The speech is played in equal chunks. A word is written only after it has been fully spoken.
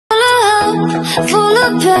full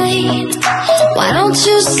of pain. Why don't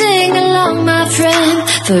you sing along, my friend?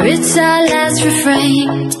 For it's our last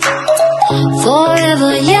refrain.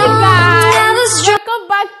 Forever young, never strong. Welcome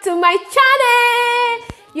back to my channel.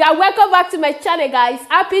 You are welcome back to my channel, guys.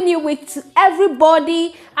 Happy New Week to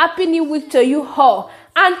everybody. Happy New Week to you all.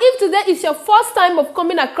 And if today is your first time of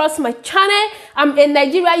coming across my channel, I'm a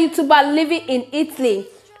Nigerian YouTuber living in Italy.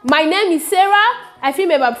 My name is Sarah. I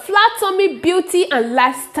film about flat tummy, beauty, and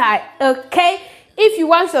lifestyle. Okay? If you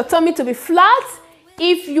want your tummy to be flat,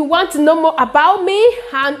 if you want to know more about me,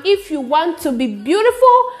 and if you want to be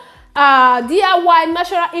beautiful, DIY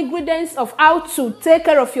natural ingredients of how to take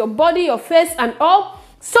care of your body, your face, and all.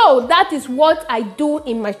 So that is what I do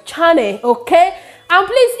in my channel. Okay? And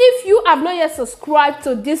please, if you have not yet subscribed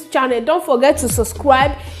to this channel, don't forget to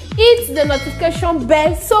subscribe. Hit the notification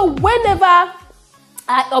bell so whenever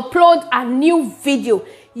I upload a new video,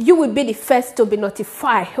 you will be the first to be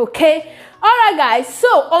notified. Okay? Alright guys, so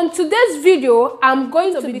on today's video, I'm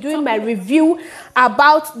going to be doing my review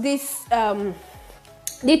about this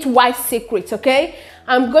white secret. Okay,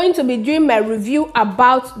 I'm going to be doing my review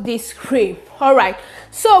about this cream. All right,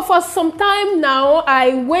 so for some time now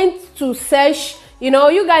I went to search. You know,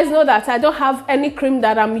 you guys know that I don't have any cream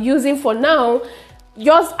that I'm using for now.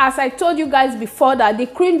 Just as I told you guys before, that the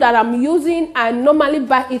cream that I'm using, I normally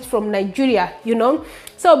buy it from Nigeria, you know.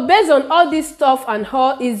 So based on all this stuff and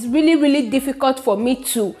all, it's really difficult for me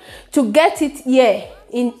to get it here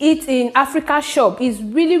in Africa shop. Is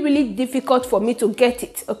really difficult for me to get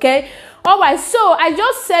it. Okay, all right, so I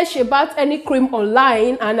just searched about any cream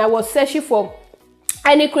online, and I was searching for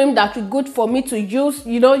any cream that would good for me to use,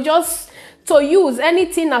 you know, just to use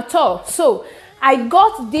anything at all. So I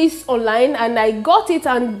got this online, and I got it,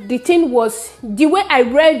 and the thing was, the way I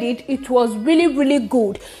read it, it was really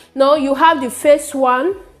good. Now you have the face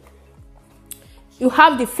one,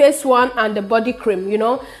 and the body cream, you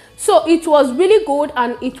know. So it was really good,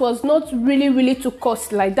 and it was not really too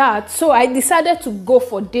costly like that. So I decided to go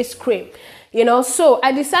for this cream, you know. So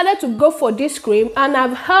I decided to go for this cream, and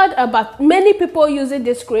I've heard about many people using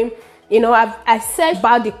this cream. You know, I searched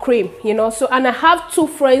about the cream, you know. So, and I have two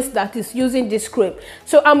friends that is using this cream.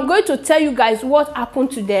 So I'm going to tell you guys what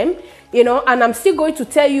happened to them, you know, and I'm still going to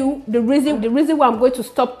tell you the reason why I'm going to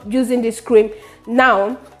stop using this cream.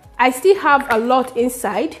 Now, I still have a lot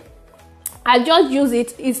inside. I just use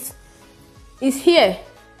it. It's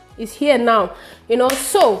here now, you know.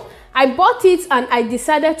 So I bought it, and I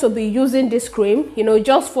decided to be using this cream, you know,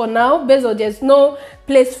 just for now, based on there's no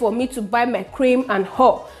place for me to buy my cream and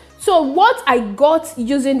all. So what I got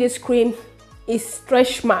using this cream is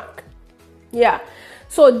stretch mark. Yeah,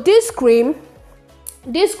 so this cream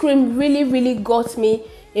really got me,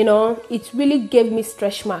 you know. It really gave me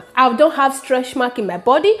stretch mark. I don't have stretch mark in my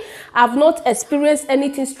body. I've not experienced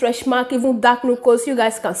anything stretch mark, even dark knuckles. You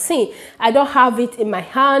guys can see I don't have it in my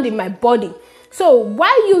hand, in my body. So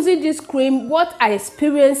while using this cream, what I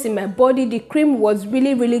experienced in my body, the cream was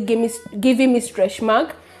really giving me stretch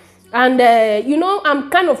mark. And you know, I'm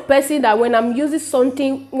kind of person that when I'm using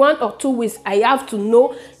something 1 or 2 weeks, I have to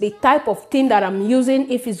know the type of thing that I'm using,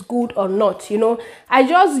 if it's good or not, you know. I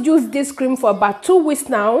just used this cream for about 2 weeks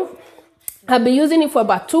now. I've been using it for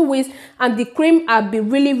about 2 weeks, and the cream have been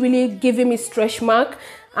really giving me stretch mark.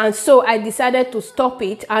 And so I decided to stop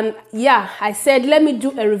it. And yeah, I said, let me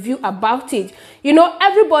do a review about it. You know,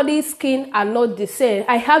 everybody's skin are not the same.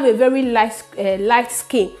 I have a very light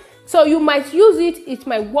skin. So you might use it, it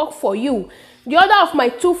might work for you. The other of my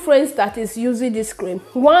two friends that is using this cream,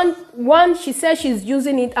 one she says she's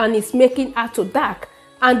using it and it's making her to dark.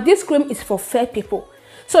 And this cream is for fair people.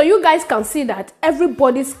 So you guys can see that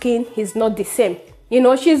everybody's skin is not the same. You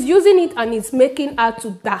know, she's using it and it's making her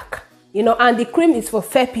to dark. You know, and the cream is for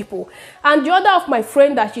fair people. And the other of my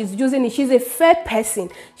friend that she's using it, she's a fair person.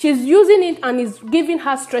 She's using it and it's giving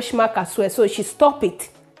her stretch mark as well. So she stopped it.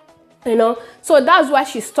 You know, so that's why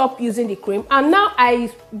she stopped using the cream. And now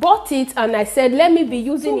I bought it, and I said, let me be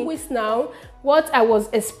using it. 2 weeks now, what I was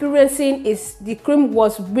experiencing is the cream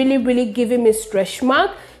was really giving me stretch mark.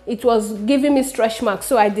 It was giving me stretch mark,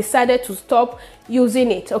 so I decided to stop using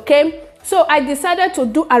it. Okay, so I decided to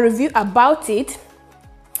do a review about it.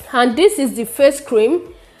 And this is the face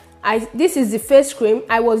cream. This is the face cream.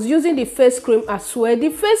 I was using the face cream as well. The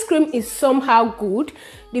face cream is somehow good.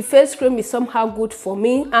 The face cream is somehow good for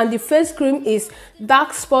me. And the face cream is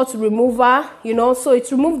dark spot remover, you know. So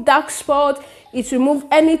it removes dark spot. It removes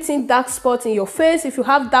anything dark spot in your face. If you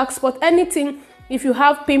have dark spot, anything, if you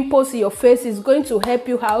have pimples in your face, it's going to help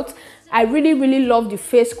you out. I really love the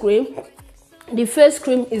face cream. The face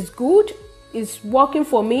cream is good. It's working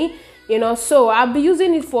for me, you know. So I'll be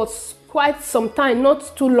using it for quite some time,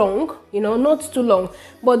 not too long, you know, not too long.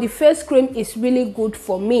 But the face cream is really good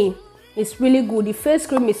for me. It's really good. The face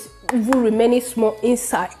cream is even remaining small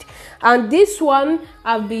inside. And this one,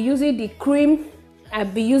 I'll be using the cream.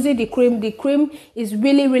 The cream is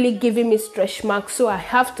really giving me stretch marks, so I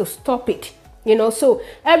have to stop it. You know, so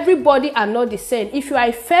everybody are not the same. If you are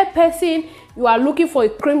a fair person, you are looking for a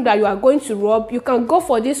cream that you are going to rub, you can go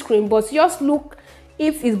for this cream, but just look,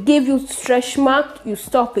 if it gives you stretch mark, you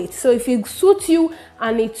stop it. So if it suits you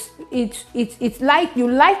and it's like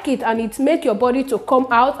you like it and it make your body to come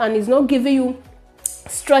out and it's not giving you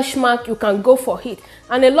stretch mark, you can go for it.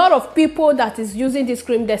 And a lot of people that is using this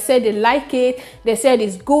cream, they said they like it, they said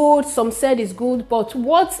it's good, some said it's good, but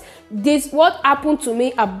what happened to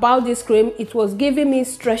me about this cream, it was giving me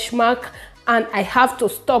stretch mark and I have to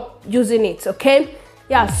stop using it. Okay,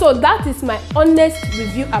 yeah, so that is my honest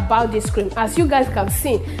review about this cream. As you guys can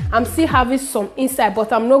see, I'm still having some inside,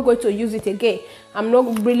 but I'm not going to use it again. I'm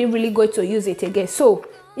not really going to use it again. So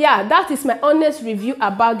yeah, that is my honest review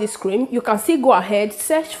about this cream. You can still go ahead,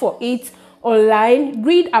 search for it online,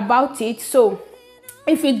 read about it. So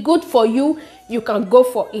if it's good for you, you can go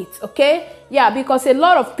for it. Okay, yeah, because a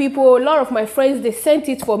lot of people, a lot of my friends, they sent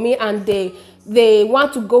it for me and they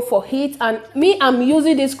want to go for it, and me, I'm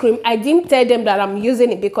using this cream. I didn't tell them that I'm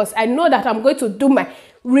using it because I know that I'm going to do my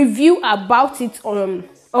review about it on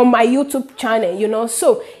my YouTube channel, you know.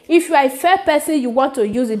 So if you are a fair person, you want to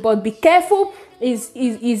use it, but be careful.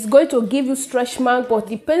 Is going to give you stretch mark, but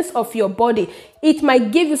depends of your body. It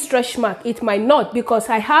might give you stretch mark, it might not, because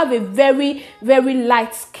I have a very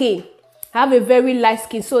light skin. I have a very light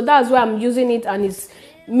skin, so that's why I'm using it, and it's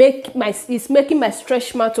making my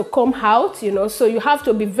stretch mark to come out, you know. So you have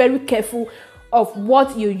to be very careful of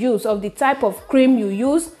what you use, of the type of cream you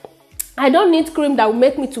use. I don't need cream that will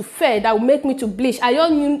make me to fair, that will make me to bleach. I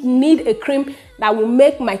don't need a cream that will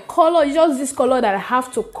make my color, just this color that I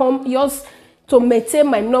have to come, just to maintain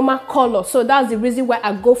my normal color. So that's the reason why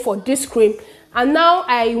I go for this cream. And now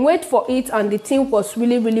I went for it, and the thing was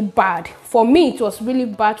really bad for me. It was really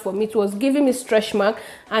bad for me. It was giving me stretch mark,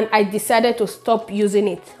 and I decided to stop using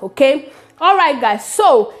it. Okay, all right guys,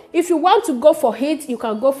 so if you want to go for it, you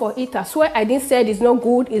can go for it as well. I didn't say it's not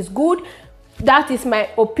good, it's good. That is my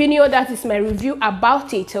opinion, that is my review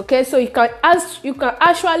about it. Okay, so you can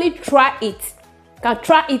actually try it. You can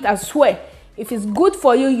try it as well. If it's good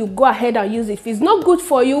for you, you go ahead and use it. If it's not good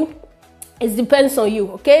for you, it depends on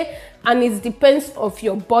you. Okay, and it depends of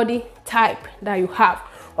your body type that you have.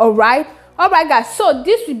 All right guys, so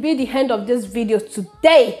this will be the end of this video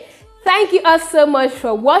today. Thank you all so much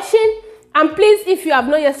for watching, and please, if you have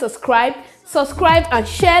not yet subscribed and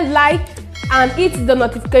share, like, and hit the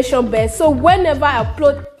notification bell, so whenever I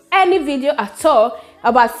upload any video at all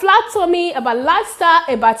about flat tummy, about lifestyle,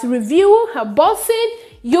 about review, unboxing,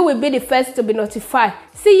 you will be the first to be notified.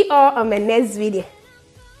 See you all on my next video.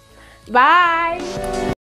 Bye.